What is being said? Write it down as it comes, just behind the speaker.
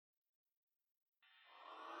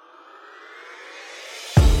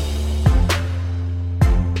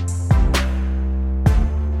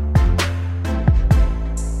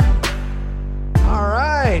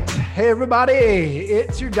Hey everybody,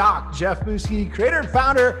 it's your doc, Jeff Buski, creator and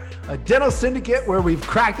founder of Dental Syndicate, where we've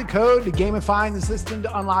cracked the code to gamifying the system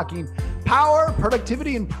to unlocking power,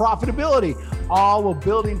 productivity, and profitability, all while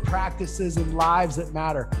building practices and lives that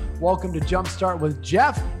matter. Welcome to Jumpstart with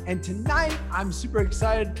Jeff. And tonight I'm super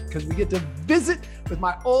excited because we get to visit with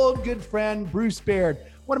my old good friend, Bruce Baird,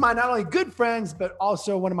 one of my not only good friends, but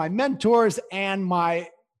also one of my mentors and my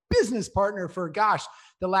business partner for,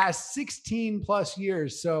 the last 16 plus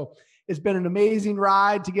years. So it's been an amazing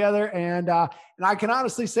ride together. And I can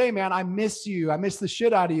honestly say, man, I miss you. I miss the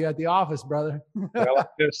shit out of you at the office, brother. Well,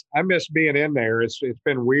 I miss being in there. It's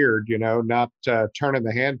been weird, not turning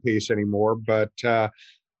the handpiece anymore, but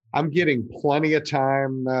I'm getting plenty of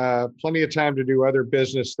time to do other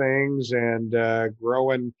business things and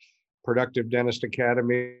growing Productive Dentist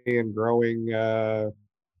Academy and growing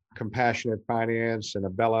Compassionate Finance and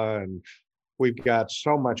Abella, and we've got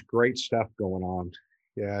so much great stuff going on.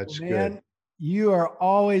 Yeah, it's good. You've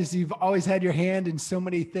always had your hand in so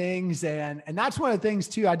many things. And that's one of the things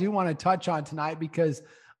too, I do want to touch on tonight, because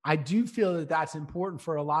I do feel that that's important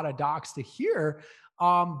for a lot of docs to hear.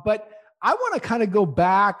 But I want to kind of go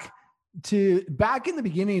back in the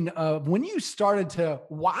beginning of when you started to,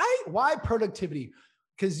 why productivity?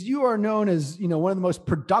 Because you are known as, one of the most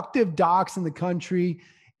productive docs in the country.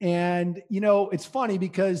 And, it's funny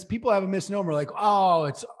because people have a misnomer like, oh,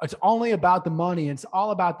 it's only about the money. It's all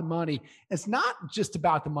about the money. It's not just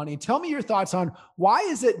about the money. Tell me your thoughts on why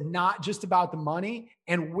is it not just about the money,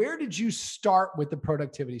 and where did you start with the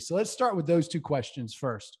productivity? So let's start with those two questions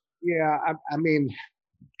first. Yeah.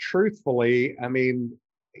 Truthfully,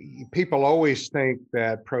 people always think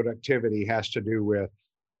that productivity has to do with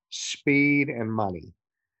speed and money.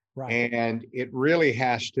 Right. And it really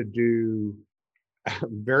has to do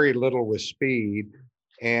very little with speed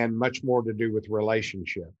and much more to do with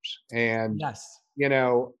relationships. And, yes,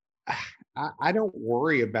 I don't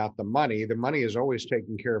worry about the money. The money is always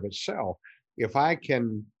taking care of itself. If I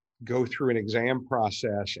can go through an exam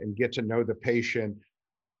process and get to know the patient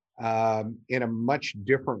in a much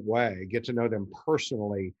different way, get to know them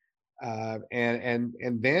personally, and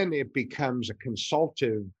then it becomes a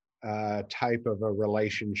consultative type of a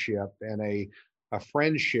relationship and a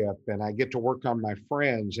friendship, and I get to work on my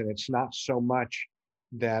friends. And it's not so much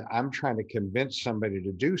that I'm trying to convince somebody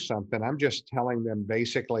to do something. I'm just telling them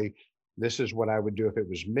basically, this is what I would do if it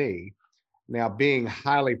was me. Now, being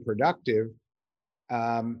highly productive,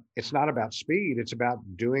 it's not about speed. It's about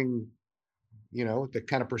doing, the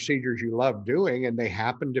kind of procedures you love doing. And they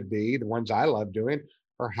happen to be the ones I love doing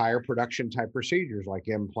are higher production type procedures like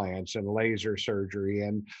implants and laser surgery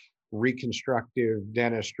and reconstructive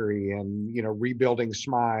dentistry and rebuilding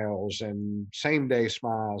smiles and same day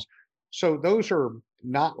smiles. So those are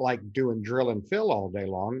not like doing drill and fill all day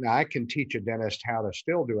long. Now I can teach a dentist how to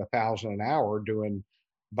still do 1,000 an hour doing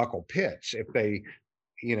buccal pits if they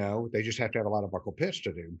just have to have a lot of buccal pits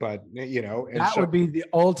to do. But and that would be the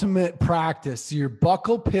ultimate practice. You're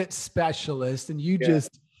buccal pit specialist, and you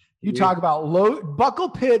talk about low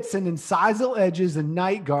buccal pits and incisal edges and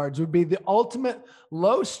night guards would be the ultimate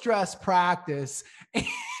low stress practice. I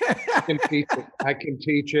can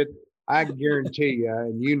teach it. I guarantee you,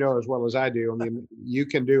 and as well as I do, you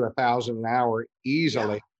can do 1,000 an hour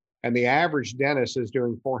easily. Yeah. And the average dentist is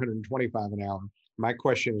doing 425 an hour. My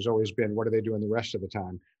question has always been, what are they doing the rest of the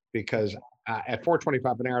time? Because at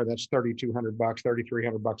 425 an hour, that's $3,200,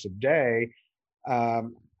 $3,300 a day.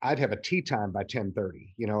 I'd have a tea time by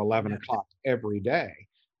 10:30, 11 o'clock every day,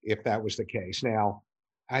 if that was the case. Now,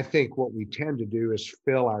 I think what we tend to do is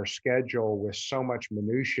fill our schedule with so much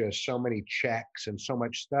minutia, so many checks and so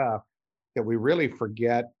much stuff that we really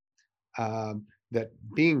forget that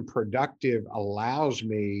being productive allows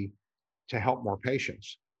me to help more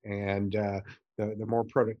patients. And the more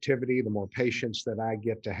productivity, the more patients that I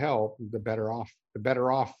get to help, the better off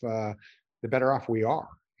we are.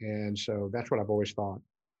 And so that's what I've always thought.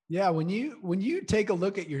 Yeah. When you take a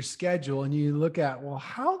look at your schedule and you look at, well,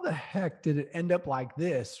 how the heck did it end up like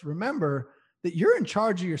this? Remember that you're in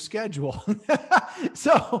charge of your schedule.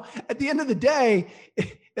 So at the end of the day,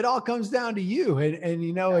 it all comes down to you, and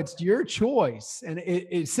it's your choice, and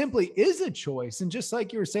it simply is a choice. And just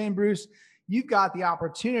like you were saying, Bruce, you've got the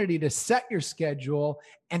opportunity to set your schedule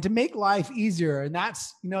and to make life easier. And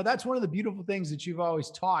that's one of the beautiful things that you've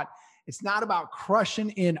always taught. It's not about crushing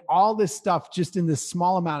in all this stuff just in this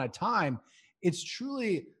small amount of time. It's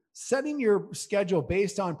truly setting your schedule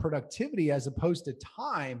based on productivity as opposed to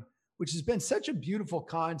time, which has been such a beautiful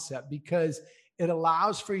concept because it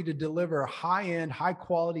allows for you to deliver high-end,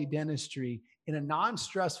 high-quality dentistry in a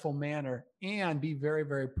non-stressful manner and be very,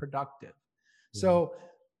 very productive. Mm-hmm. So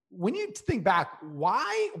when you think back,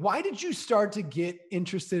 why did you start to get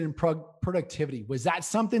interested in productivity? Was that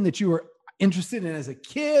something that you were interested in as a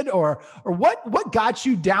kid, or what got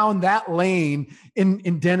you down that lane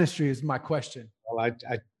in dentistry is my question. Well,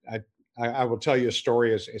 I will tell you a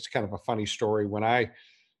story. It's kind of a funny story. When I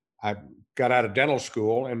got out of dental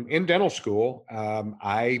school, and in dental school,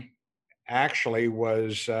 I actually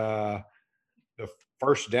was the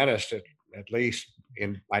first dentist, at least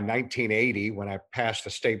by 1980, when I passed the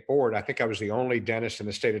state board. I think I was the only dentist in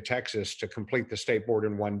the state of Texas to complete the state board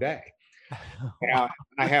in one day. Now,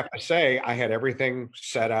 I have to say, I had everything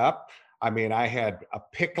set up. I mean, I had a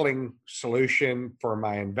pickling solution for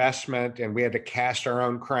my investment, and we had to cast our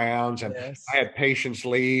own crowns. And Yes. I had patients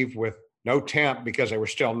leave with no temp because they were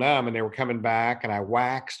still numb and they were coming back, and I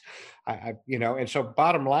waxed. And so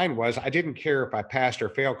bottom line was, I didn't care if I passed or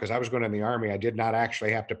failed because I was going in the Army. I did not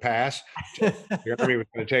actually have to pass. The Army was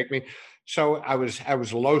going to take me. So I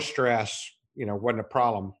was low stress, wasn't a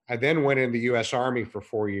problem. I then went in the U.S. Army for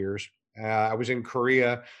 4 years. I was in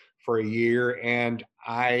Korea for a year, and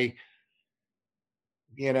I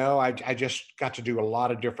just got to do a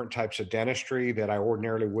lot of different types of dentistry that I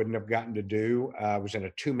ordinarily wouldn't have gotten to do. I was in a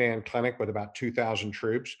 2-man clinic with about 2,000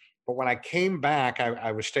 troops. But when I came back,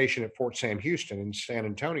 I was stationed at Fort Sam Houston in San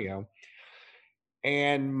Antonio.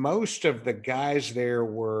 And most of the guys there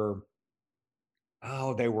were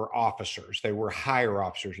officers. They were higher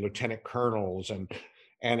officers, lieutenant colonels. And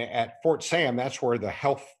at Fort Sam, that's where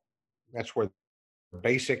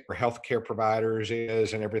basic for healthcare providers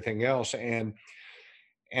is and everything else. And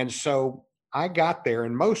so I got there,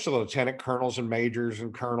 and most of the lieutenant colonels and majors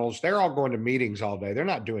and colonels, they're all going to meetings all day. They're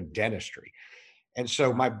not doing dentistry. And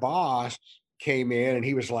so my boss came in, and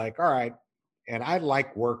he was like, all right. And I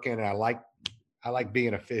like working, and I like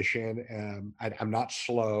being efficient. I'm not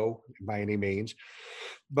slow by any means,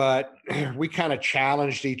 but we kind of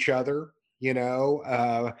challenged each other,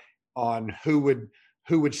 on who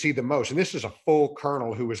would see the most. And this is a full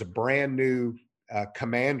colonel who was a brand new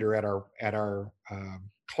commander at our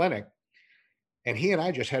clinic. And he and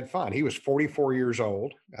I just had fun. He was 44 years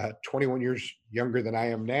old, 21 years younger than I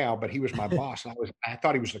am now, but he was my boss. And I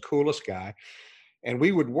thought he was the coolest guy. And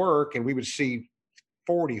we would work, and we would see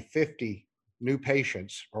 40, 50 new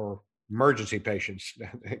patients or emergency patients,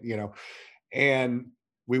 and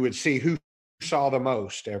we would see who saw the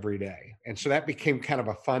most every day. And so that became kind of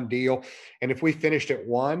a fun deal. And if we finished at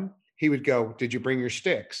 1, he would go, did you bring your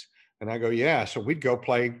sticks? And I go, yeah. So we'd go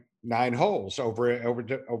play 9 holes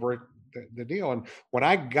over the deal. And when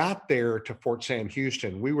I got there to Fort Sam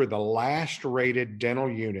Houston, we were the last rated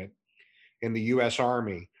dental unit in the U.S.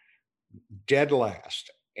 Army, dead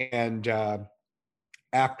last. And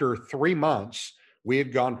after 3 months, we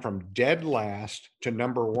had gone from dead last to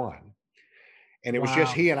number 1. And it was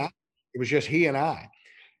just he and I. It was just he and I.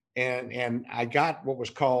 And I got what was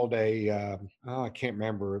called I can't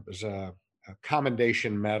remember. It was a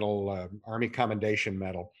commendation medal, Army commendation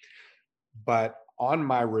medal. But on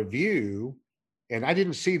my review, and I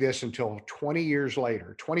didn't see this until 25 years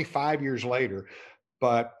later,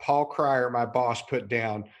 but Paul Cryer, my boss, put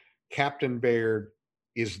down, Captain Baird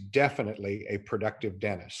is definitely a productive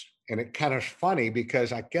dentist. And it kind of funny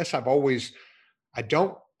because I guess I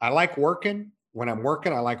like working. When I'm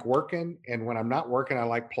working, I like working. And when I'm not working, I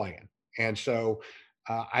like playing. And so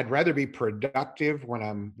I'd rather be productive when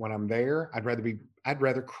I'm there. I'd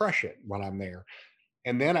rather crush it when I'm there.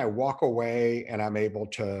 And then I walk away, and I'm able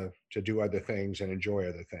to do other things and enjoy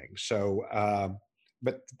other things. So,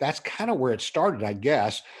 but that's kind of where it started, I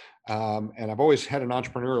guess. And I've always had an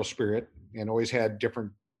entrepreneurial spirit, and always had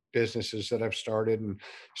different businesses that I've started, and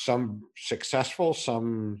some successful,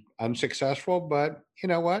 some unsuccessful. But you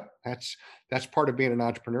know what? That's part of being an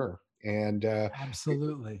entrepreneur. And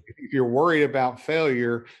absolutely, if you're worried about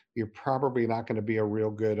failure, you're probably not going to be a real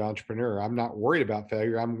good entrepreneur. I'm not worried about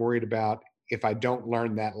failure. I'm worried about, if I don't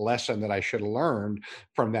learn that lesson that I should have learned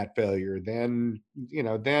from that failure, then you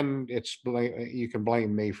can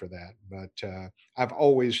blame me for that. But I've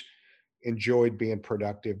always enjoyed being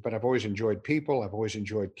productive, but I've always enjoyed people. I've always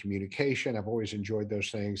enjoyed communication. I've always enjoyed those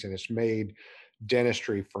things. And it's made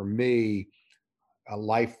dentistry for me a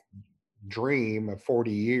life dream of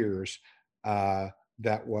 40 years.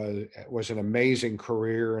 That was an amazing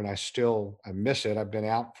career. And I miss it. I've been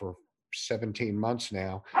out for 17 months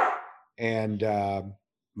now. And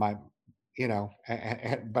but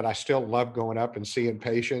I still love going up and seeing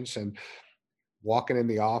patients and walking in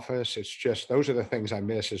the office. It's just, those are the things I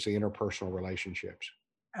miss, is the interpersonal relationships.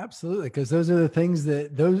 Absolutely. Because those are the things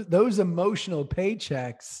that those emotional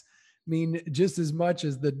paychecks mean just as much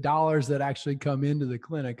as the dollars that actually come into the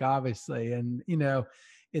clinic, obviously. And,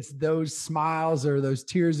 it's those smiles or those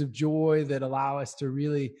tears of joy that allow us to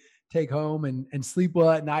really take home and sleep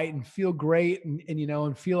well at night and feel great and you know,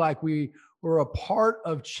 and feel like we were a part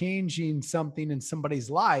of changing something in somebody's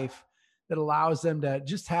life that allows them to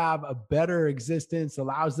just have a better existence,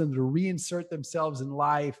 allows them to reinsert themselves in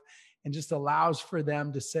life, and just allows for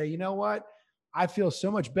them to say, you know what? I feel so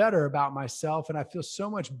much better about myself and I feel so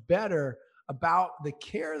much better about the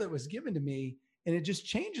care that was given to me. And it just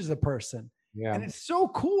changes a person. Yeah. And it's so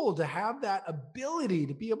cool to have that ability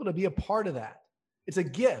to be able to be a part of that. It's a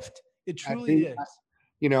gift. It truly is.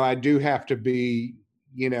 I do have to be,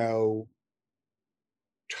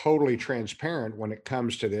 totally transparent when it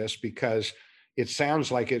comes to this because it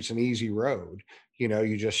sounds like it's an easy road.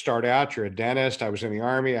 You just start out, you're a dentist. I was in the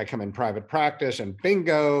Army, I come in private practice and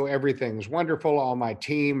bingo, everything's wonderful. All my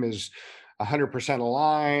team is 100%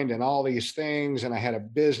 aligned and all these things. And I had a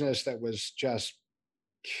business that was just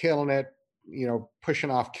killing it,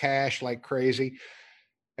 pushing off cash like crazy.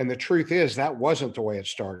 And the truth is that wasn't the way it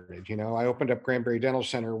started. I opened up Granbury Dental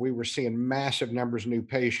Center. We were seeing massive numbers of new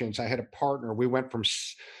patients. I had a partner. We went from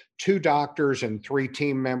 2 doctors and 3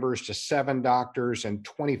 team members to 7 doctors and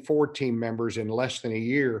 24 team members in less than a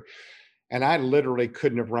year. And I literally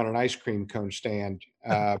couldn't have run an ice cream cone stand.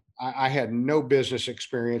 I had no business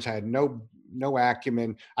experience. I had no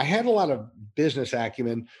acumen. I had a lot of business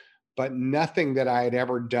acumen, but nothing that I had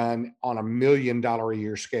ever done on $1 million a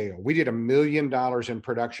year scale. We did $1 million in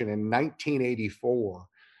production in 1984.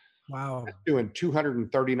 Wow. Doing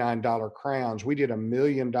 $239 crowns. We did $1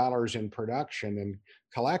 million in production and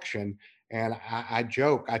collection. And I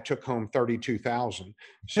joke, I took home 32,000.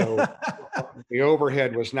 So the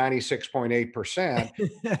overhead was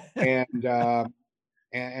 96.8%.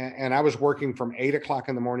 And I was working from 8 o'clock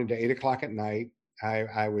in the morning to 8 o'clock at night.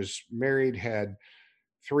 I was married, had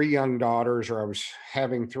 3 young daughters, or I was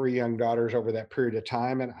having 3 young daughters over that period of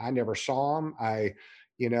time. And I never saw them.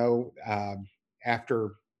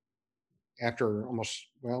 After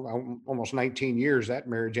almost 19 years, that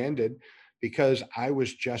marriage ended because I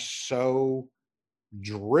was just so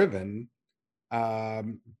driven.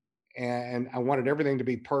 And I wanted everything to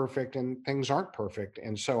be perfect, and things aren't perfect.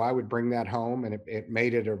 And so I would bring that home, and it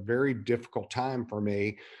made it a very difficult time for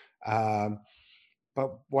me.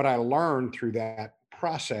 But what I learned through that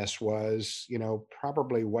process was,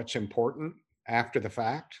 probably what's important after the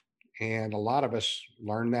fact. And a lot of us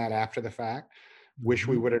learn that after the fact. Wish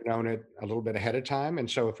we would have known it a little bit ahead of time. And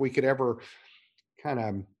so if we could ever kind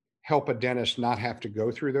of help a dentist not have to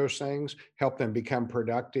go through those things, help them become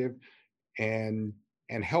productive and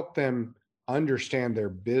help them understand their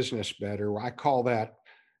business better. I call that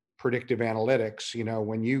predictive analytics.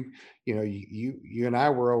 When you and I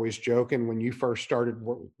were always joking when you first started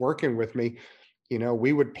working with me,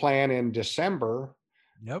 we would plan in December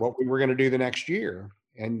what we were going to do the next year.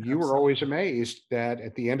 And you were always amazed that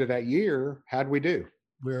at the end of that year, how'd we do?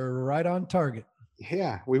 We're right on target.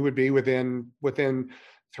 Yeah, we would be within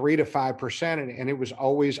 3 to 5%. And it was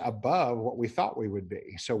always above what we thought we would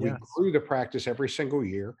be. So we grew the practice every single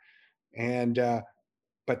year. And,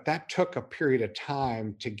 but that took a period of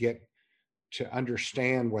time to get to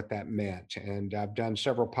understand what that meant. And I've done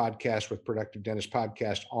several podcasts with Productive Dentist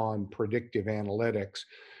Podcast on predictive analytics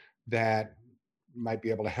that might be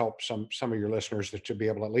able to help some of your listeners to be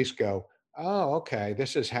able to at least go, oh, okay,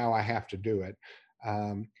 this is how I have to do it.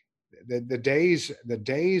 The days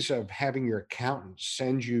of having your accountant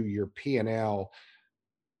send you your P&L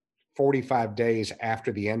 45 days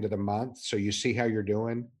after the end of the month, so you see how you're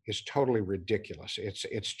doing, is totally ridiculous.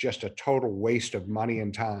 It's just a total waste of money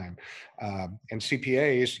and time. And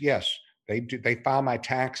CPAs, yes, they file my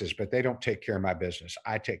taxes, but they don't take care of my business.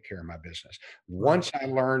 I take care of my business. Once I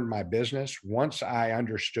learned my business, once I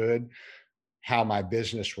understood how my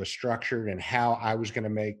business was structured and how I was going to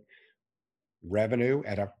make revenue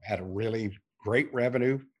at a really great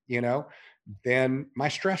revenue, then my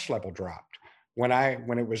stress level dropped.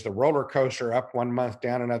 When it was the roller coaster, up one month,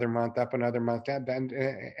 down another month, up another month, down,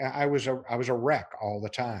 I was a wreck all the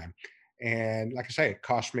time. And like I say, it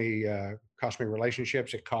cost me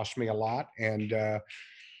relationships. It cost me a lot. And, I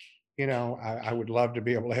would love to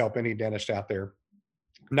be able to help any dentist out there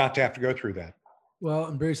not to have to go through that. Well,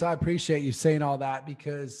 and Bruce, I appreciate you saying all that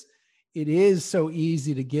because it is so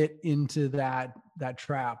easy to get into that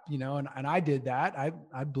trap, and I did that.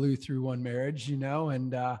 I blew through one marriage,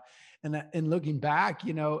 and looking back,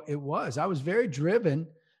 I was very driven.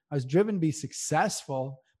 I was driven to be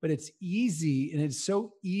successful, but it's easy. And it's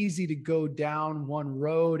so easy to go down one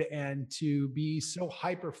road and to be so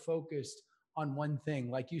hyper-focused on one thing.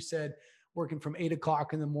 Like you said, working from 8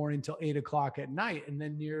 o'clock in the morning till 8 o'clock at night. And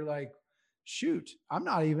then you're like, shoot, I'm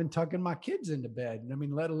not even tucking my kids into bed. I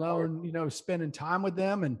mean, let alone, spending time with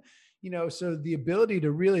them. And, so the ability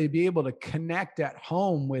to really be able to connect at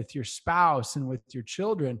home with your spouse and with your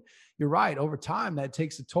children, you're right. Over time, that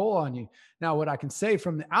takes a toll on you. Now, what I can say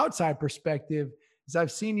from the outside perspective is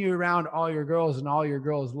I've seen you around all your girls, and all your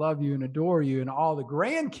girls love you and adore you, and all the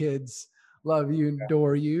grandkids love you and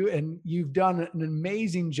adore you. And you've done an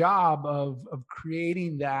amazing job of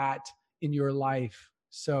creating that in your life.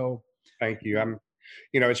 So thank you.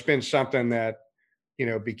 It's been something that,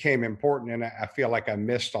 became important, and I feel like I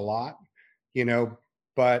missed a lot,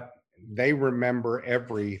 but they remember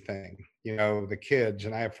everything, the kids,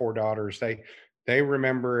 and I have 4 daughters. They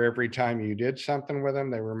remember every time you did something with them.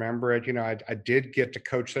 They remember it. I did get to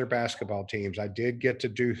coach their basketball teams. I did get to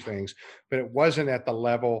do things, but it wasn't at the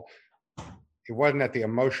level, it wasn't at the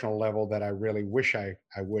emotional level that I really wish I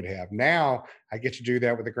would have. Now I get to do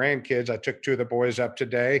that with the grandkids. I took 2 of the boys up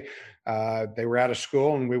today. They were out of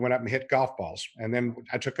school, and we went up and hit golf balls. And then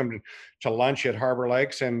I took them to lunch at Harbor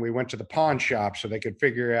Lakes, and we went to the pawn shop so they could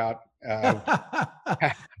figure out.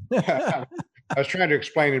 I was trying to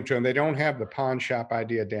explain it to them. They don't have the pawn shop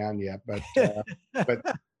idea down yet, but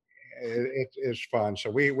it's fun. So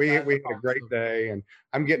we had a great day, and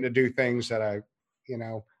I'm getting to do things that I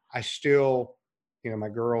still, my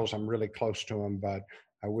girls, I'm really close to them, but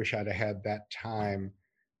I wish I'd have had that time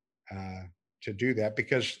to do that,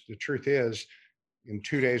 because the truth is, in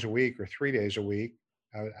 2 days a week or 3 days a week,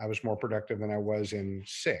 I was more productive than I was in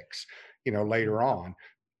 6, later on.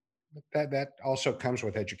 But that also comes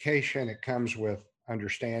with education. It comes with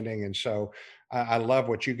understanding. And so I love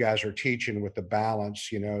what you guys are teaching with the balance,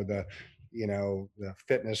 the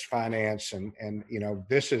fitness, finance, and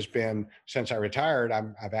this has been, since I retired,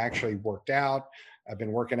 I've actually worked out. I've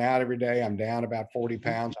been working out every day. I'm down about 40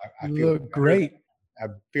 pounds. I feel great. I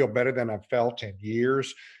feel better than I've felt in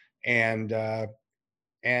years. And I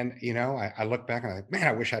look back and I'm like, man,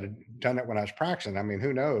 I wish I'd have done it when I was practicing. I mean,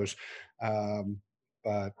 who knows?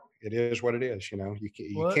 But it is what it is.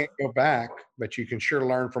 You can't go back, but you can sure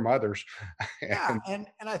learn from others. Yeah. And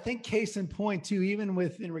I think case in point too, even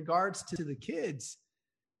in regards to the kids,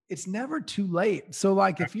 it's never too late. So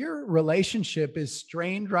like if your relationship is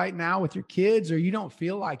strained right now with your kids, or you don't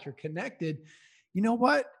feel like you're connected, you know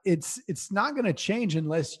what? It's not going to change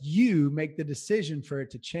unless you make the decision for it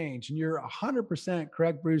to change. And you're 100%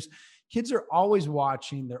 correct, Bruce. Kids are always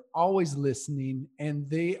watching. They're always listening, and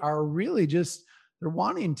they are really they're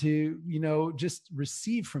wanting to, just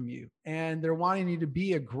receive from you, and they're wanting you to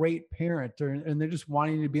be a great parent, and they're just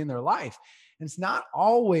wanting you to be in their life. And it's not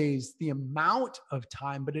always the amount of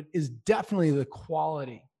time, but it is definitely the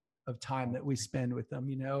quality of time that we spend with them,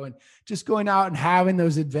 and just going out and having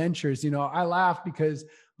those adventures. I laugh because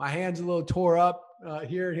my hand's a little tore up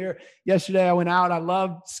here and here. Yesterday I went out. I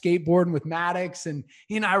loved skateboarding with Maddox, and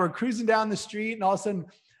he and I were cruising down the street, and all of a sudden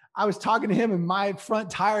I was talking to him, and my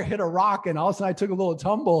front tire hit a rock, and all of a sudden I took a little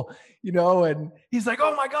tumble, and he's like,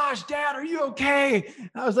 "Oh my gosh, Dad, are you okay?"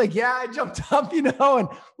 And I was like, "Yeah, I jumped up, and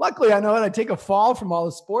luckily I know how to take a fall from all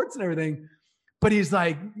the sports and everything." But he's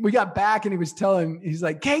like, we got back, and he's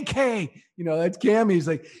like, "KK, that's Cammy." He's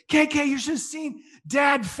like, "KK, you should have seen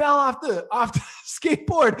Dad fell off the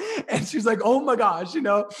skateboard." And she's like, "Oh my gosh,"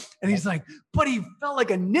 and he's like, "But he felt like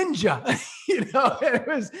a ninja," and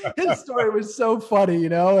his story was so funny,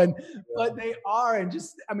 but they are, and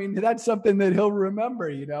that's something that he'll remember,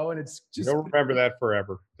 and it's just, he'll remember that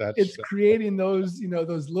forever. It's creating those,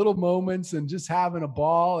 those little moments, and just having a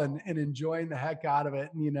ball and enjoying the heck out of it,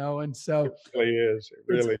 and so it really is. It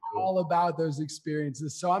really it's all about those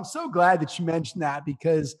experiences. So I'm so glad that you mentioned that,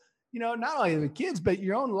 because not only the kids, but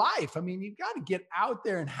your own life. I mean, you've got to get out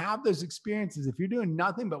there and have those experiences. If you're doing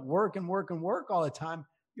nothing but work and work and work all the time,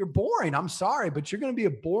 you're boring. I'm sorry, but you're going to be a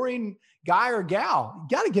boring guy or gal. You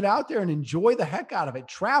got to get out there and enjoy the heck out of it.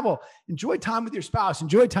 Travel, enjoy time with your spouse,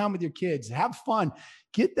 enjoy time with your kids, have fun,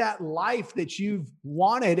 get that life that you've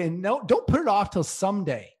wanted, and don't put it off till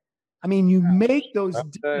someday. I mean, you make those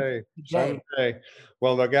someday.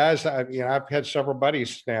 Well, the guys, I've had several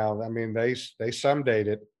buddies now. I mean, they someday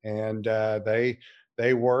it, and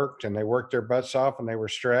they worked their butts off, and they were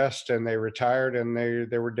stressed, and they retired, and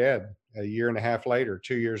they were dead a year and a half later,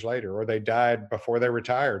 2 years later, or they died before they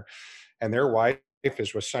retired, and their wife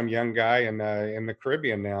is with some young guy in the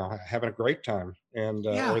Caribbean now, having a great time, and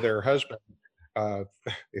or their husband. I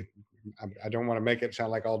don't want to make it sound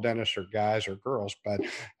like all dentists are guys or girls, but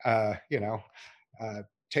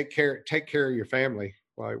take care of your family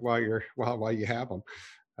while you have them.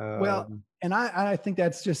 And I think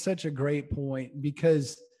that's just such a great point,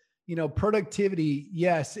 because productivity,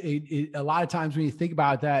 yes, a lot of times when you think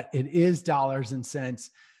about that, it is dollars and cents,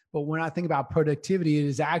 But when I think about productivity, it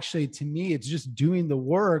is actually, to me, it's just doing the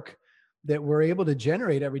work that we're able to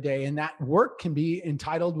generate every day. And that work can be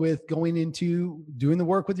entitled with going into doing the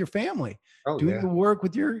work with your family, Oh doing yeah. the work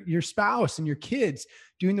with your spouse and your kids,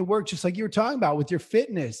 doing the work, just like you were talking about with your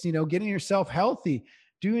fitness, getting yourself healthy,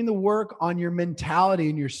 doing the work on your mentality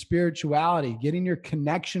and your spirituality, getting your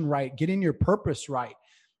connection right, getting your purpose right.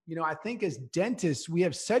 I think as dentists, we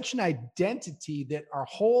have such an identity that our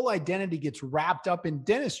whole identity gets wrapped up in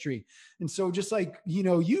dentistry. And so just like,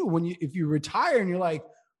 if you retire and you're like,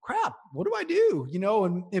 crap, what do I do?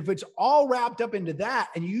 And if it's all wrapped up into that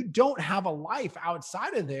and you don't have a life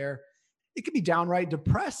outside of there, it could be downright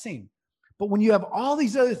depressing. But when you have all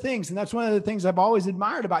these other things, and that's one of the things I've always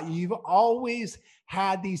admired about you, you've always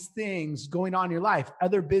had these things going on in your life,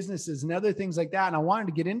 other businesses and other things like that. And I wanted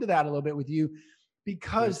to get into that a little bit with you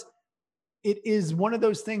because it is one of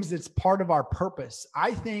those things that's part of our purpose.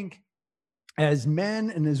 I think as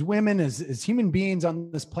men and as women, as human beings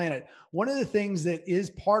on this planet, one of the things that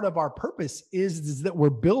is part of our purpose is that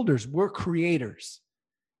we're builders, we're creators.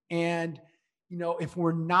 And, if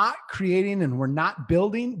we're not creating and we're not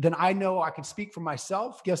building, then I know I can speak for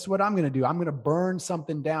myself. Guess what I'm going to do? I'm going to burn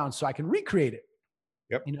something down so I can recreate it.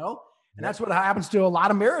 Yep. And that's what happens to a lot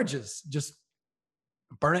of marriages. Just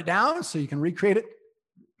burn it down so you can recreate it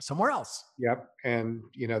somewhere else. Yep. And,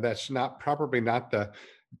 that's probably not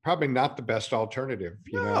the best alternative,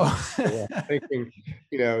 No. So,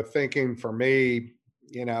 thinking for me,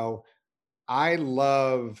 I've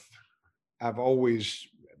always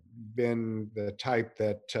been the type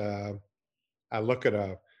that I look at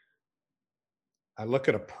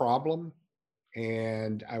a problem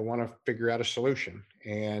and I want to figure out a solution.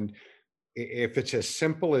 And if it's as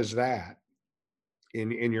simple as that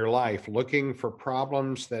in your life, looking for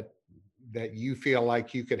problems that you feel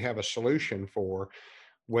like you could have a solution for,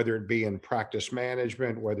 whether it be in practice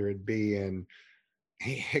management, whether it could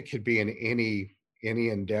be in any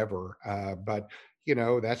endeavor. But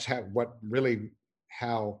that's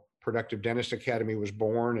how Productive Dentist Academy was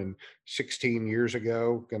born, and 16 years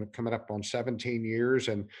ago, coming up on 17 years,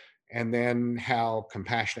 and then how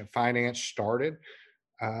Compassionate Finance started,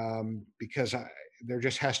 because there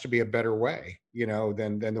just has to be a better way,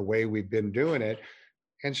 than the way we've been doing it.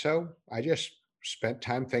 And so I just spent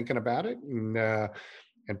time thinking about it and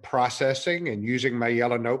processing and using my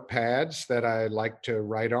yellow notepads that I like to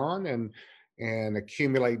write on and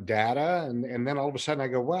accumulate data. And then all of a sudden I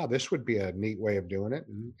go, wow, this would be a neat way of doing it.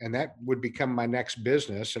 And that would become my next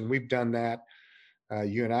business. And we've done that.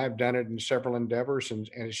 You and I have done it in several endeavors. And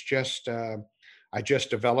it's just, I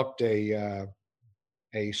just developed a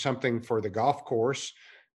something for the golf course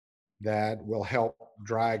that will help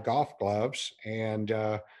dry golf gloves. And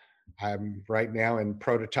I'm right now in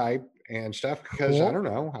prototype and stuff because Cool. I don't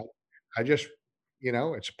know. I just,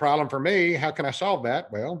 it's a problem for me. How can I solve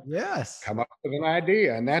that? Well, Yes. come up with an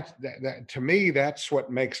idea. And that to me, that's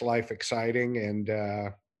what makes life exciting. And,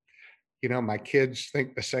 my kids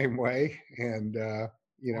think the same way. And, I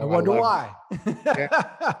wonder why. Yeah,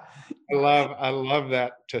 I love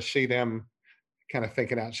that, to see them kind of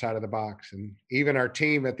thinking outside of the box. And even our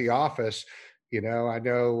team at the office, I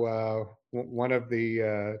know one of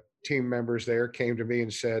the team members there came to me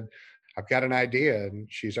and said, I've got an idea. And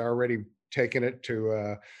she's already taken it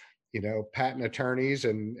to, patent attorneys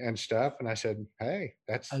and stuff. And I said, hey,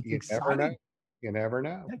 that's you exciting. never know. You never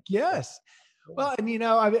know. Heck yes. Well, and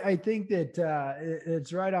I think that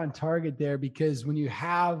it's right on target there, because when you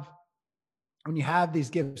have these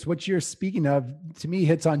gifts, what you're speaking of, to me,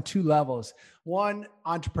 hits on two levels. One,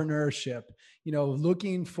 entrepreneurship,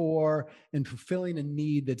 looking for and fulfilling a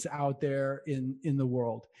need that's out there in the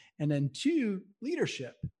world. And then two,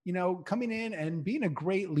 leadership, coming in and being a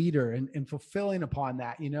great leader and fulfilling upon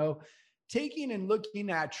that, taking and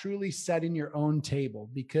looking at truly setting your own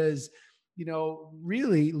table, because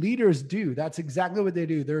really leaders do. That's exactly what they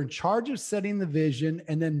do. They're in charge of setting the vision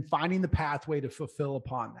and then finding the pathway to fulfill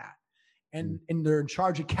upon that. And they're in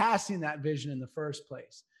charge of casting that vision in the first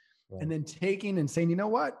place. Right. And then taking and saying, you know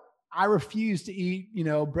what? I refuse to eat,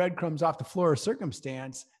 breadcrumbs off the floor of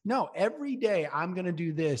circumstance. No, every day I'm going to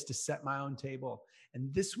do this to set my own table.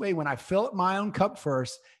 And this way, when I fill up my own cup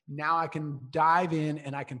first, now I can dive in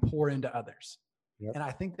and I can pour into others. Yep. And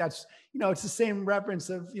I think that's, it's the same reference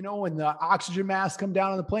of, when the oxygen masks come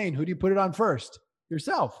down on the plane, who do you put it on first?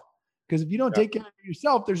 Yourself. Because if you don't take care of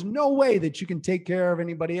yourself, there's no way that you can take care of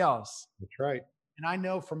anybody else. That's right. And I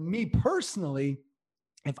know for me personally,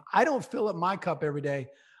 if I don't fill up my cup every day,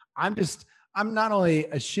 I'm I'm not only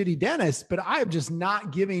a shitty dentist, but I'm just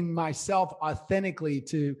not giving myself authentically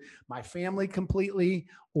to my family completely,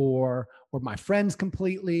 or my friends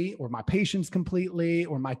completely, or my patients completely,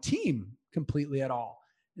 or my team completely at all.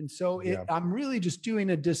 And so Yeah. I'm really just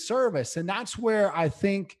doing a disservice. And that's where I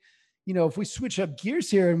think, if we switch up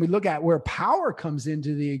gears here and we look at where power comes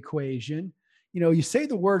into the equation, you say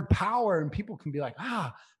the word power and people can be like,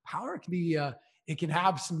 power can be, it can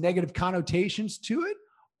have some negative connotations to it,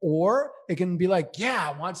 or it can be like, yeah,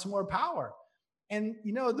 I want some more power. And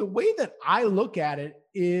the way that I look at it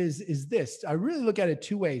is this. I really look at it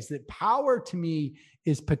two ways. That power to me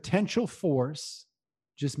is potential force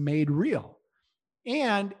just made real.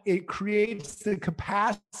 And it creates the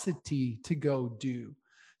capacity to go do.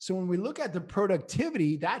 So when we look at the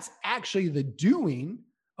productivity, that's actually the doing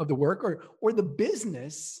of the work, or the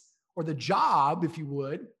business, or the job, if you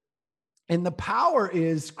would. And the power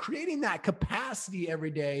is creating that capacity every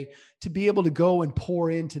day to be able to go and pour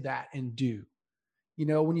into that and do.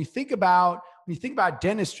 When you think about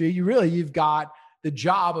dentistry, you've got the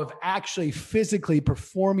job of actually physically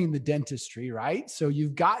performing the dentistry, right? So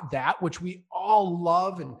you've got that, which we all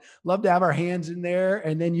love and love to have our hands in there.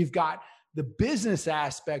 And then you've got the business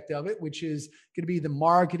aspect of it, which is going to be the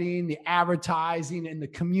marketing, the advertising, and the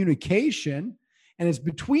communication. And it's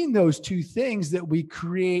between those two things that we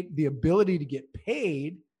create the ability to get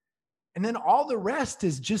paid. And then all the rest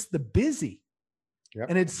is just the busy. Yep.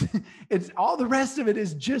 And it's all the rest of it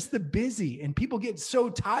is just the busy. And people get so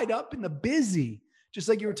tied up in the busy, just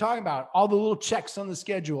like you were talking about, all the little checks on the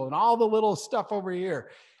schedule and all the little stuff over here,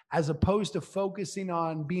 as opposed to focusing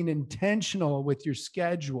on being intentional with your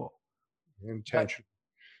schedule. Intentional.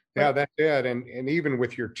 Yeah, that's it. And even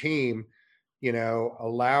with your team,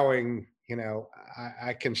 allowing,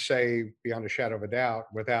 I can say beyond a shadow of a doubt,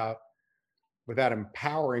 without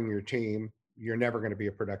empowering your team, you're never going to be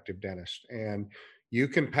a productive dentist. And you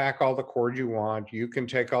can pack all the cords you want. You can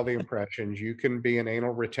take all the impressions. You can be an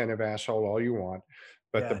anal retentive asshole all you want.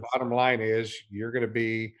 But the bottom line is you're going to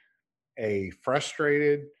be a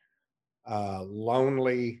frustrated,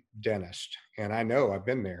 lonely dentist. And I know I've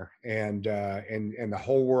been there, and the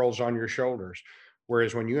whole world's on your shoulders.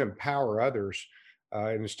 Whereas when you empower others,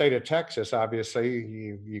 in the state of Texas,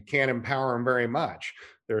 obviously you can't empower them very much.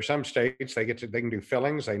 There are some states they can do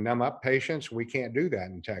fillings, they numb up patients. We can't do that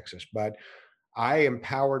in Texas, but I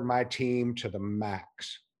empowered my team to the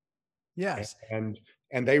max. Yes. And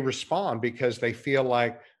they respond because they feel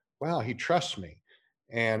like, well, he trusts me.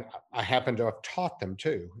 And I happen to have taught them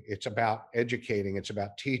too. It's about educating, it's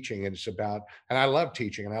about teaching, and I love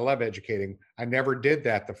teaching and I love educating. I never did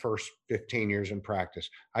that the first 15 years in practice.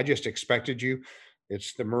 I just expected you.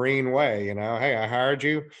 It's the Marine way, hey, I hired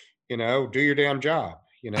you, do your damn job,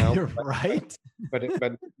 right.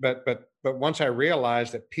 But once I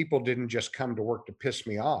realized that people didn't just come to work to piss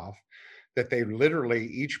me off, that they literally,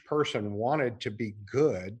 each person wanted to be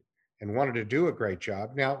good and wanted to do a great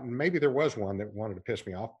job. Now, maybe there was one that wanted to piss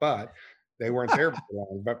me off, but they weren't there for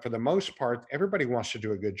long. But for the most part, everybody wants to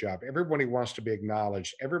do a good job. Everybody wants to be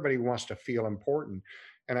acknowledged. Everybody wants to feel important.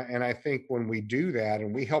 And I think when we do that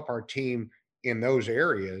and we help our team in those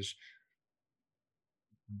areas,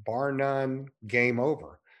 bar none, game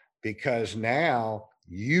over. Because now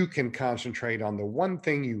you can concentrate on the one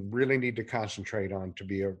thing you really need to concentrate on to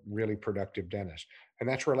be a really productive dentist, and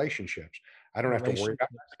that's relationships. I don't have to worry about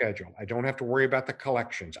my schedule. I don't have to worry about the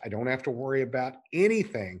collections. I don't have to worry about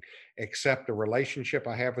anything except the relationship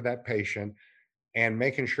I have with that patient and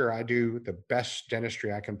making sure I do the best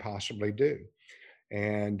dentistry I can possibly do.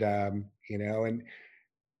 And, and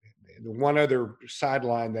the one other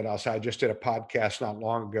sideline that I'll say, I just did a podcast not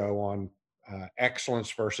long ago on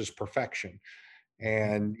excellence versus perfection.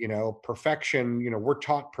 And, perfection, we're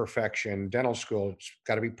taught perfection, dental school, it's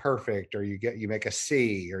got to be perfect, or you make a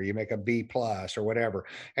C or you make a B plus or whatever.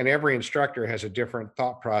 And every instructor has a different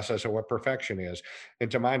thought process of what perfection is.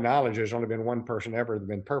 And to my knowledge, there's only been one person ever that's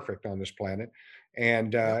been perfect on this planet.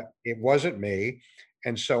 And it wasn't me.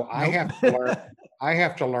 And so I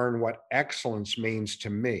have to learn what excellence means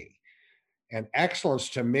to me. And excellence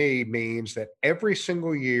to me means that every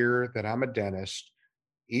single year that I'm a dentist,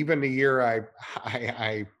 even the year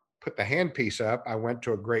I put the handpiece up, I went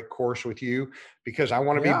to a great course with you because I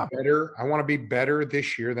want to be better. I want to be better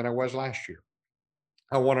this year than I was last year.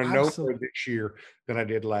 I want to know more this year than I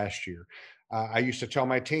did last year. I used to tell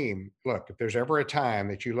my team, look, if there's ever a time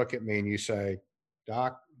that you look at me and you say,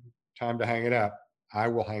 Doc, time to hang it up, I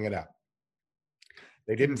will hang it up.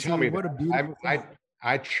 They didn't tell me what that. A beautiful thing.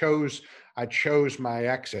 I chose my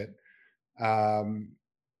exit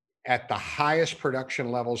at the highest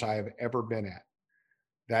production levels I have ever been at.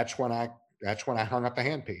 That's when I that's when I hung up the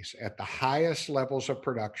handpiece at the highest levels of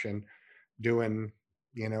production, doing,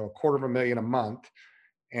 a quarter of a million a month.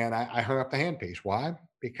 And I hung up the handpiece. Why?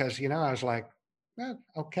 Because, I was like,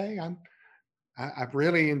 okay, I've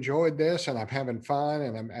really enjoyed this and I'm having fun,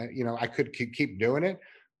 and I could keep doing it,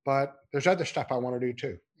 but there's other stuff I want to do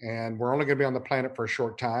too. And we're only going to be on the planet for a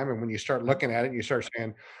short time. And when you start looking at it, you start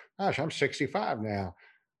saying, gosh, I'm 65 now.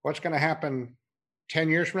 What's going to happen 10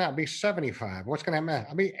 years from now? I'll be 75. What's going to happen?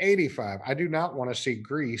 I'll be 85. I do not want to see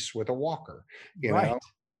Greece with a walker, you know? Right.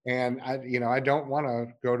 And I don't want to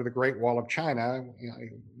go to the Great Wall of China.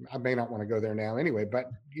 I may not want to go there now anyway, but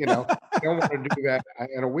I don't want to do that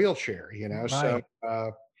in a wheelchair, So,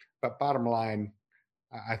 Right. but bottom line,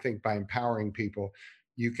 I think by empowering people,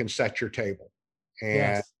 you can set your table. And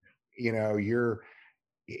Yes.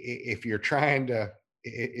 if you're trying to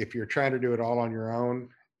do it all on your own,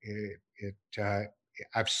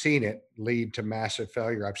 I've seen it lead to massive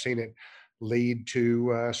failure. I've seen it lead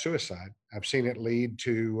to suicide. I've seen it lead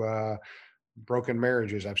to broken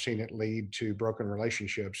marriages. I've seen it lead to broken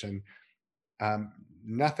relationships, and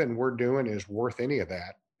nothing we're doing is worth any of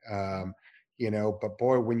that. But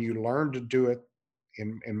boy, when you learn to do it,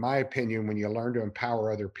 in my opinion, when you learn to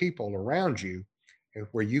empower other people around you,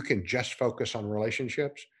 where you can just focus on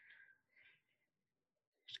relationships,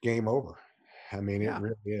 it's game over. I mean, it Yeah.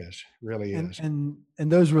 really And is. and and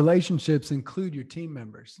those relationships include your team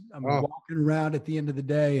members. I mean, Oh, walking around at the end of the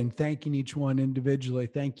day and thanking each one individually.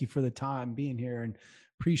 Thank you for the time being here, and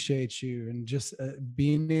appreciate you, and just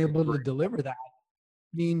being able to deliver that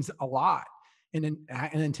means a lot. And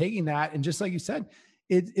then taking that, and just like you said,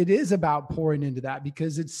 it is about pouring into that,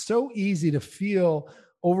 because it's so easy to feel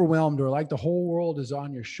overwhelmed or like the whole world is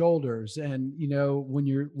on your shoulders. And when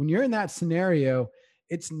you're in that scenario,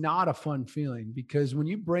 it's not a fun feeling, because when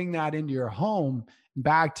you bring that into your home,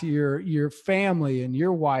 back to your family and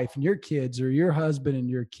your wife and your kids, or your husband and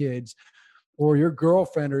your kids, or your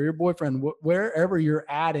girlfriend or your boyfriend, wherever you're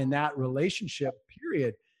at in that relationship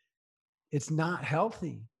period, it's not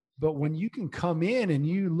healthy. But when you can come in and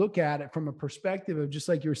you look at it from a perspective of, just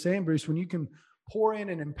like you were saying, Bruce, when you can pour in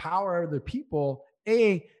and empower other people,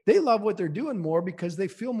 they love what they're doing more because they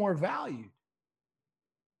feel more valued.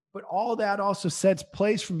 But all that also sets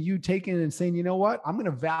place from you taking it and saying, you know what, I'm going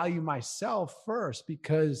to value myself first,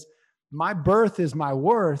 because my birth is my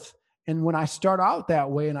worth. And when I start out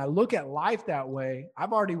that way and I look at life that way,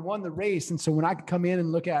 I've already won the race. And so when I can come in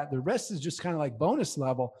and look at the rest is just kind of like bonus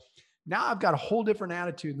level, now I've got a whole different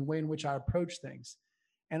attitude in the way in which I approach things.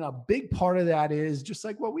 And a big part of that is just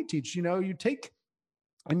like what we teach. You take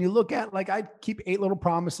and you look at, like, I keep 8 little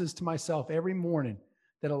promises to myself every morning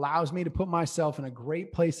that allows me to put myself in a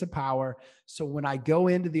great place of power. So when I go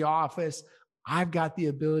into the office, I've got the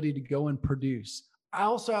ability to go and produce. I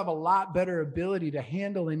also have a lot better ability to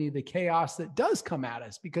handle any of the chaos that does come at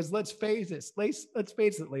us, because let's face it,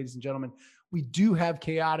 ladies and gentlemen, we do have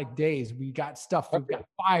chaotic days. We got stuff, we've got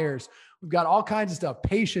fires, we've got all kinds of stuff,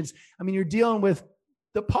 patience. I mean, you're dealing with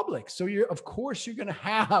the public. So of course you're going to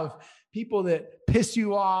have people that piss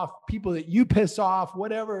you off, people that you piss off,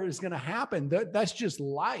 whatever is going to happen. That's just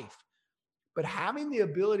life. But having the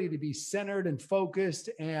ability to be centered and focused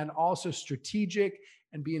and also strategic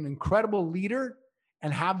and be an incredible leader,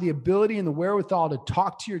 and have the ability and the wherewithal to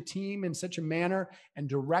talk to your team in such a manner and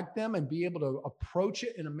direct them and be able to approach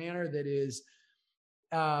it in a manner that is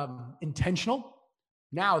intentional.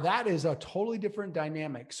 Now that is a totally different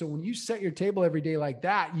dynamic. So when you set your table every day like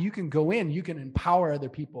that, you can go in, you can empower other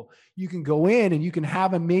people. You can go in and you can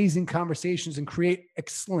have amazing conversations and create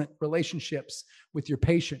excellent relationships with your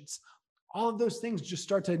patients. All of those things just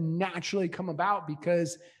start to naturally come about,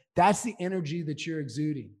 because that's the energy that you're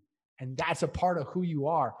exuding. And that's a part of who you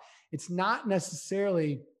are. It's not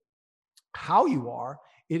necessarily how you are.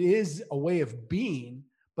 It is a way of being,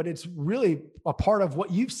 but it's really a part of what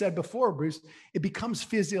you've said before, Bruce. It becomes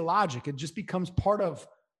physiologic. It just becomes part of,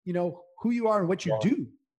 who you are and what you do.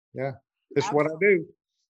 Yeah. This is what I do.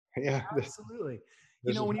 Yeah. Absolutely.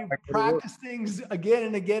 This is When you how I go to work. practice things again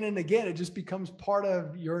and again and again, it just becomes part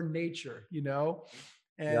of your nature, Yep.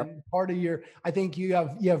 and part of I think you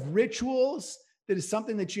have rituals. That is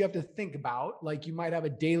something that you have to think about. Like, you might have a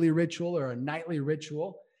daily ritual or a nightly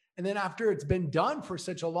ritual. And then after it's been done for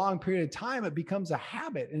such a long period of time, it becomes a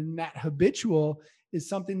habit. And that habitual is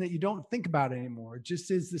something that you don't think about anymore. It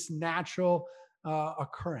just is this natural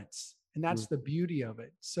occurrence. And that's the beauty of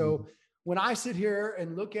it. So when I sit here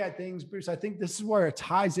and look at things, Bruce, I think this is where it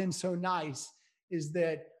ties in so nice, is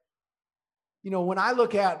that, when I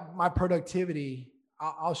look at my productivity,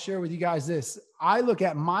 I'll share with you guys this. I look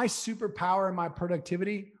at my superpower and my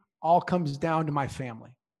productivity all comes down to my family.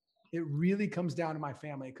 It really comes down to my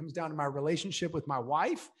family. It comes down to my relationship with my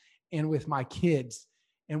wife and with my kids.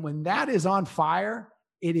 And when that is on fire,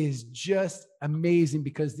 it is just amazing,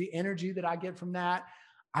 because the energy that I get from that,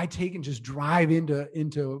 I take and just drive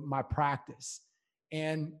into my practice.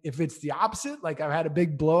 And if it's the opposite, like I've had a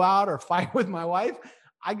big blowout or fight with my wife,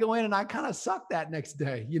 I go in and I kind of suck that next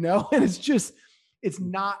day, and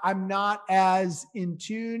I'm not as in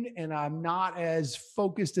tune, and I'm not as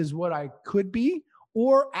focused as what I could be,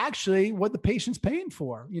 or actually what the patient's paying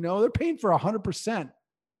for. They're paying for 100%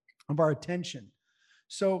 of our attention.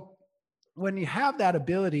 So when you have that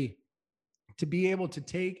ability to be able to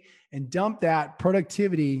take and dump that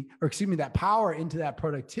productivity, that power into that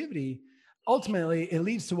productivity, ultimately it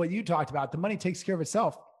leads to what you talked about. The money takes care of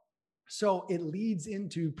itself. So it leads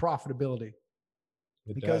into profitability.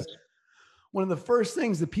 Because one of the first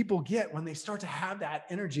things that people get when they start to have that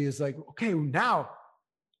energy is like, okay, now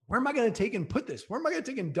where am I going to take and put this? Where am I going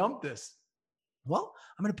to take and dump this? Well,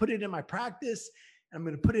 I'm going to put it in my practice, and I'm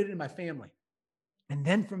going to put it in my family. And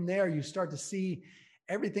then from there, you start to see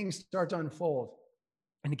everything start to unfold.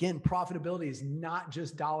 And again, profitability is not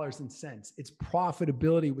just dollars and cents. It's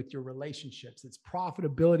profitability with your relationships. It's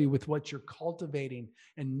profitability with what you're cultivating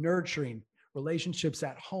and nurturing. Relationships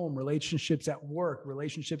at home, relationships at work,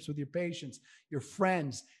 relationships with your patients, your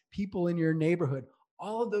friends, people in your neighborhood,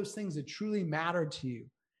 all of those things that truly matter to you.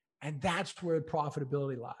 And that's where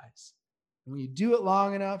profitability lies. And when you do it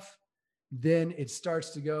long enough, then it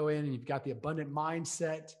starts to go in, and you've got the abundant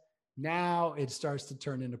mindset. Now it starts to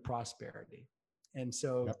turn into prosperity. And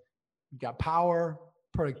so you've got power,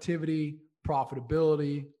 productivity,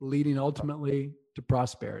 profitability, leading ultimately to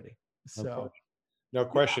prosperity. So no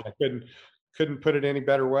question. I couldn't put it any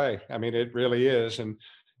better way. I mean, it really is. And,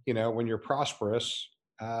 when you're prosperous,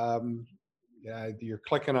 you're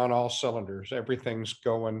clicking on all cylinders. Everything's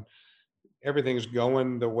going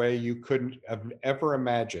the way you couldn't have ever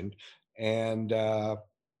imagined. And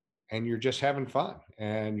you're just having fun,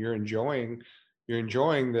 and you're enjoying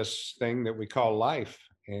this thing that we call life.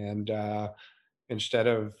 And instead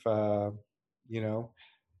of,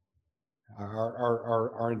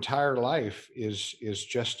 our entire life is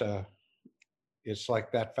just it's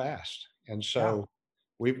like that fast. And so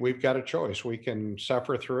we've got a choice. We can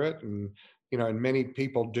suffer through it, and and many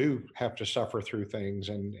people do have to suffer through things.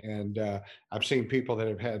 And I've seen people that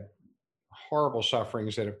have had horrible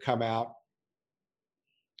sufferings that have come out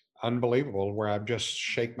unbelievable, where I just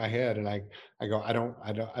shake my head and I go, I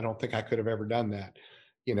don't think I could have ever done that.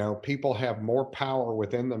 People have more power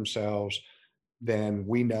within themselves than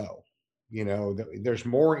we know. There's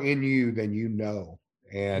more in you than you know.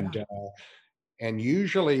 And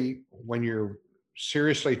usually when you're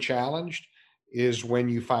seriously challenged is when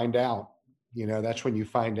you find out. That's when you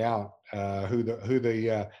find out who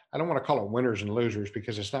the I don't want to call it winners and losers,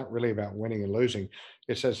 because it's not really about winning and losing.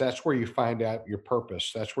 It says that's where you find out your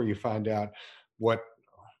purpose. That's where you find out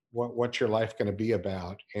what's your life going to be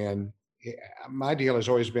about. And my deal has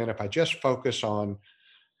always been, if I just focus on,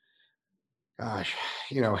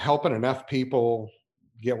 helping enough people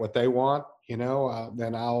get what they want,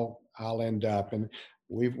 then I'll end up. And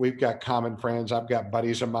we've got common friends. I've got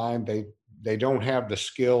buddies of mine. They don't have the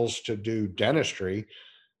skills to do dentistry,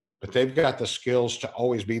 but they've got the skills to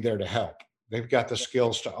always be there to help. They've got the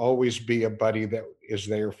skills to always be a buddy that is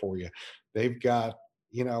there for you. They've got,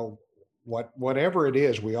 whatever it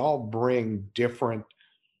is, we all bring different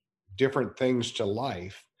things to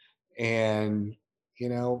life. And,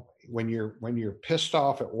 when you're pissed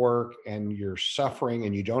off at work and you're suffering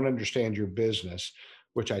and you don't understand your business,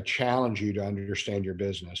 which I challenge you to understand your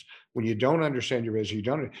business. When you don't understand your business,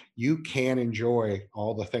 you can enjoy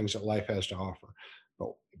all the things that life has to offer.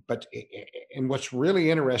 But and what's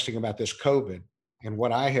really interesting about this COVID, and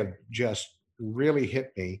what I have just really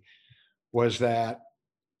hit me, was that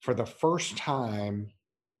for the first time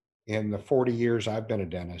in the 40 years I've been a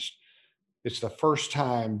dentist, it's the first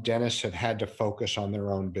time dentists have had to focus on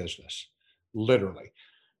their own business, literally.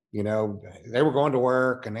 They were going to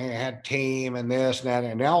work and they had team and this and that.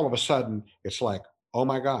 And now all of a sudden it's like, oh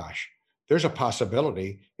my gosh, there's a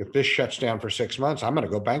possibility if this shuts down for 6 months, I'm going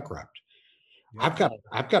to go bankrupt. Yeah.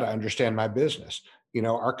 I've got to understand my business.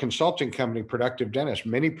 Our consulting company, Productive Dentist,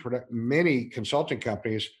 many consulting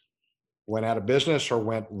companies went out of business or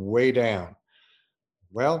went way down.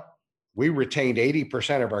 Well, we retained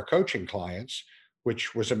 80% of our coaching clients,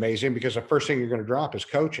 which was amazing, because the first thing you're going to drop is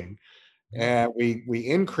coaching. And we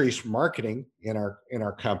increased marketing in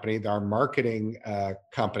our company, our marketing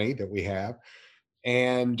company that we have.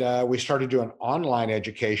 And we started doing online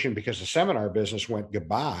education, because the seminar business went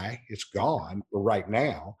goodbye. It's gone right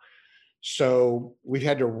now. So we've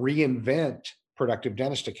had to reinvent Productive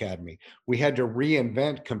Dentist Academy. We had to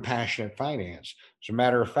reinvent compassionate finance. As a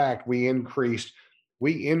matter of fact, we increased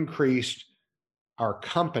our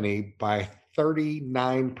company by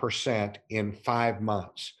 39% in 5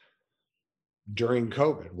 months during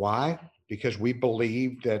COVID. Why? Because we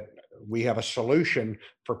believe that we have a solution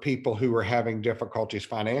for people who are having difficulties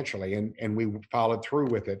financially, and we followed through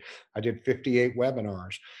with it. I did 58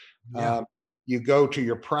 webinars. Yeah. You go to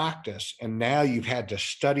your practice, and now you've had to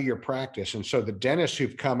study your practice. And so the dentists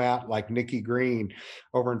who've come out, like Nikki Green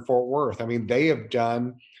over in Fort Worth, I mean,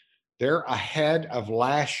 they're ahead of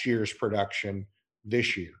last year's production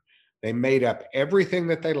this year. They made up everything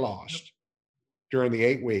that they lost during the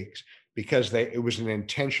 8 weeks because it was an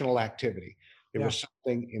intentional activity. It was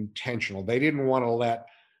something intentional. They didn't want to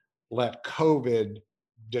let COVID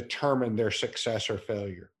determine their success or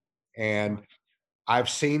failure. And I've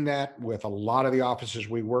seen that with a lot of the offices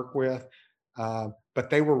we work with, but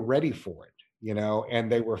they were ready for it,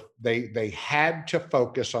 and they had to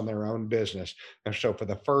focus on their own business. And so for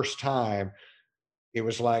the first time, it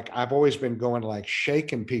was like, I've always been going like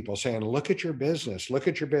shaking people saying, look at your business, look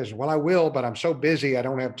at your business. Well, I will, but I'm so busy, I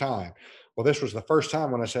don't have time. Well, this was the first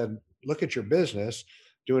time when I said, look at your business,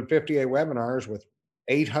 doing 58 webinars with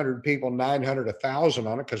 800 people, 900, 1,000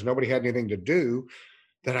 on it, because nobody had anything to do,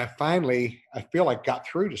 that I feel like got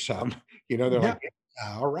through to some, they're like,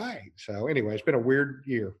 all right. So anyway, it's been a weird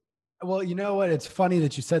year. Well, you know what? It's funny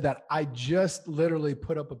that you said that. I just literally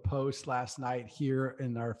put up a post last night here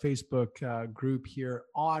in our Facebook group here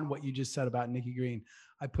on what you just said about Nikki Green.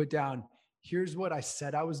 I put down, here's what I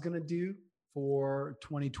said I was going to do for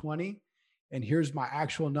 2020. And here's my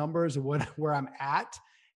actual numbers of where I'm at.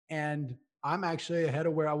 And I'm actually ahead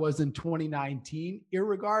of where I was in 2019,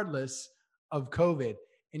 irregardless of COVID.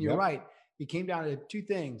 And you're right. It came down to two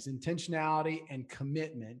things: intentionality and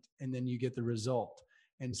commitment. And then you get the result.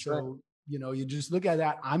 And so, you just look at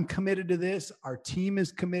that. I'm committed to this. Our team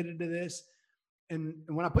is committed to this. And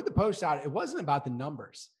when I put the post out, it wasn't about the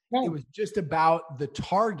numbers. No. It was just about the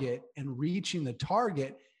target and reaching the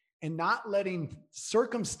target and not letting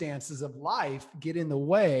circumstances of life get in the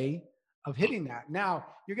way of hitting that. Now,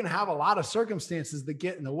 you're going to have a lot of circumstances that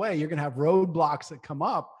get in the way. You're going to have roadblocks that come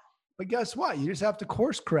up. But guess what? You just have to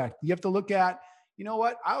course correct. You have to look at, you know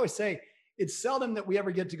what? I always say, it's seldom that we ever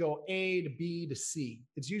get to go A to B to C.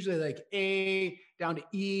 It's usually like A down to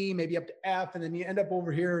E, maybe up to F, and then you end up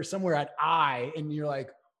over here somewhere at I, and you're like,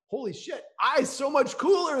 holy shit, I is so much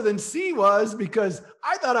cooler than C was, because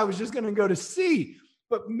I thought I was just going to go to C.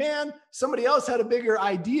 But man, somebody else had a bigger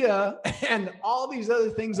idea, and all these other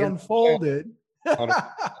things 100%. Unfolded.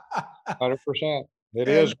 100%. It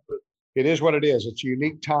is what it is. It's a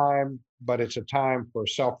unique time, but it's a time for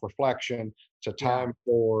self-reflection. It's a time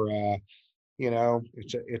for,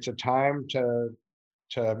 it's a time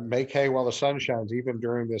to make hay while the sun shines, even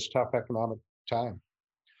during this tough economic time.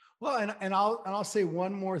 Well, and I'll say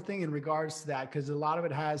one more thing in regards to that, because a lot of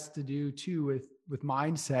it has to do too with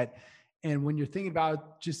mindset. And when you're thinking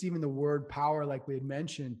about just even the word power, like we had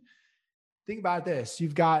mentioned, think about this.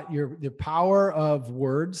 You've got the power of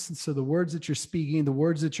words. So the words that you're speaking, the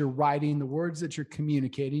words that you're writing, the words that you're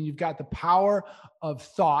communicating. You've got the power of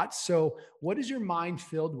thoughts. So what is your mind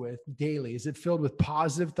filled with daily? Is it filled with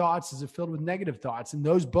positive thoughts? Is it filled with negative thoughts? And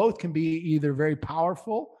those both can be either very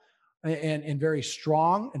powerful and very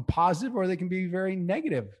strong and positive, or they can be very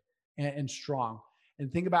negative and strong.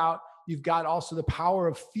 And think about, you've got also the power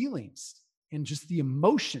of feelings and just the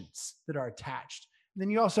emotions that are attached. And then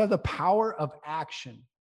you also have the power of action.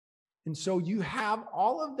 And so you have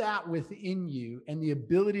all of that within you and the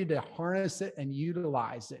ability to harness it and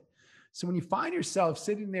utilize it. So when you find yourself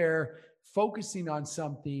sitting there focusing on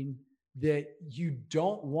something that you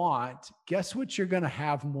don't want, guess what you're going to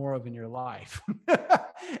have more of in your life?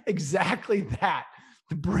 Exactly that.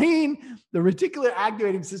 The brain, the reticular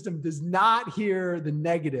activating system, does not hear the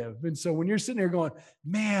negative. And so when you're sitting there going,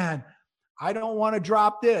 man, I don't want to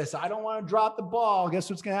drop this, I don't want to drop the ball, guess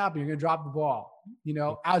what's going to happen? You're going to drop the ball,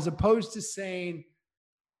 as opposed to saying,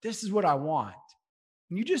 this is what I want.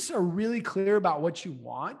 And you just are really clear about what you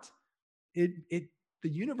want. The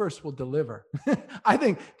universe will deliver. I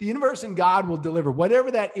think the universe and God will deliver whatever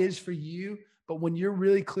that is for you. But when you're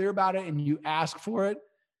really clear about it and you ask for it,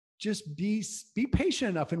 just be patient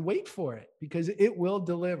enough and wait for it, because it will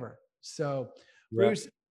deliver. So, Bruce,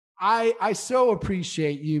 I so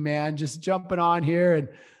appreciate you, man, just jumping on here. And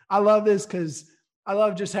I love this because I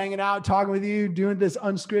love just hanging out, talking with you, doing this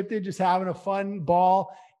unscripted, just having a fun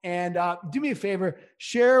ball. And do me a favor,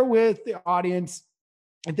 share with the audience,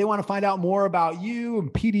 if they want to find out more about you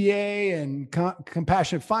and PDA and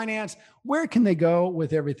Compassionate Finance, where can they go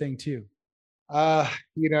with everything too?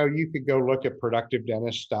 You could go look at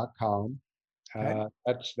productivedentist.com. Okay.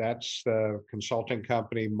 That's the consulting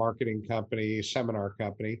company, marketing company, seminar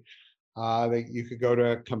company. You could go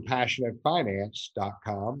to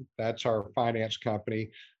compassionatefinance.com. That's our finance company,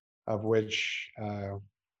 of which has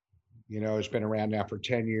been around now for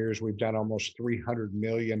 10 years. We've done almost $300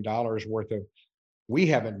 million worth of, we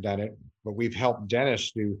haven't done it, but we've helped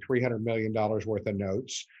dentists do $300 million worth of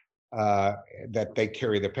notes that they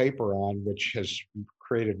carry the paper on, which has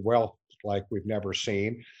created wealth like we've never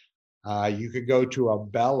seen. You could go to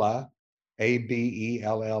Abella,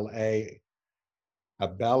 Abella,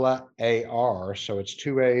 Abella AR. So it's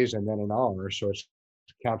two A's and then an R. So it's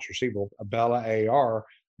accounts receivable,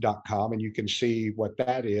 AbellaAR.com. And you can see what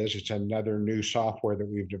that is. It's another new software that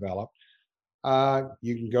we've developed.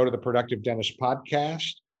 You can go to the Productive Dentist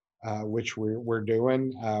podcast, which we're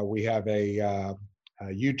doing. We have a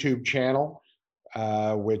YouTube channel,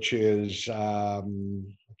 which is, I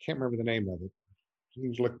can't remember the name of it.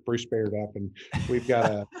 You can look Bruce Baird up, and we've got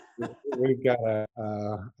a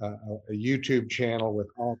YouTube channel with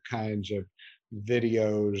all kinds of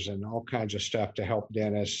videos and all kinds of stuff to help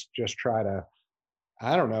dentists just try to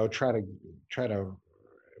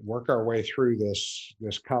work our way through this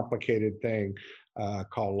complicated thing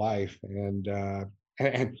called life. And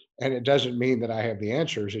it doesn't mean that I have the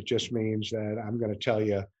answers. It just means that I'm going to tell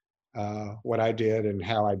you what I did and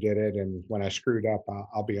how I did it. And when I screwed up,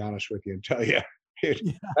 I'll be honest with you and tell you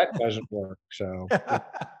that doesn't work. So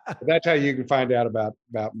that's how you can find out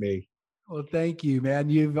about me. Well, thank you, man.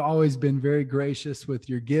 You've always been very gracious with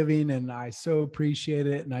your giving, and I so appreciate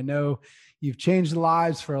it. And I know you've changed the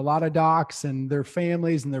lives for a lot of docs and their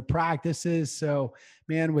families and their practices. So,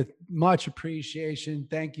 man, with much appreciation,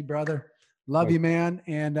 thank you, brother. Love you, man,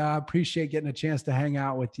 and appreciate getting a chance to hang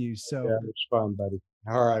out with you. So yeah, it's fun, buddy.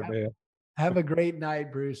 All right, man. Have a great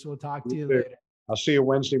night, Bruce. We'll talk to you later. I'll see you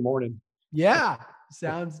Wednesday morning. Yeah,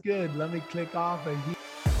 sounds good. Let me click off and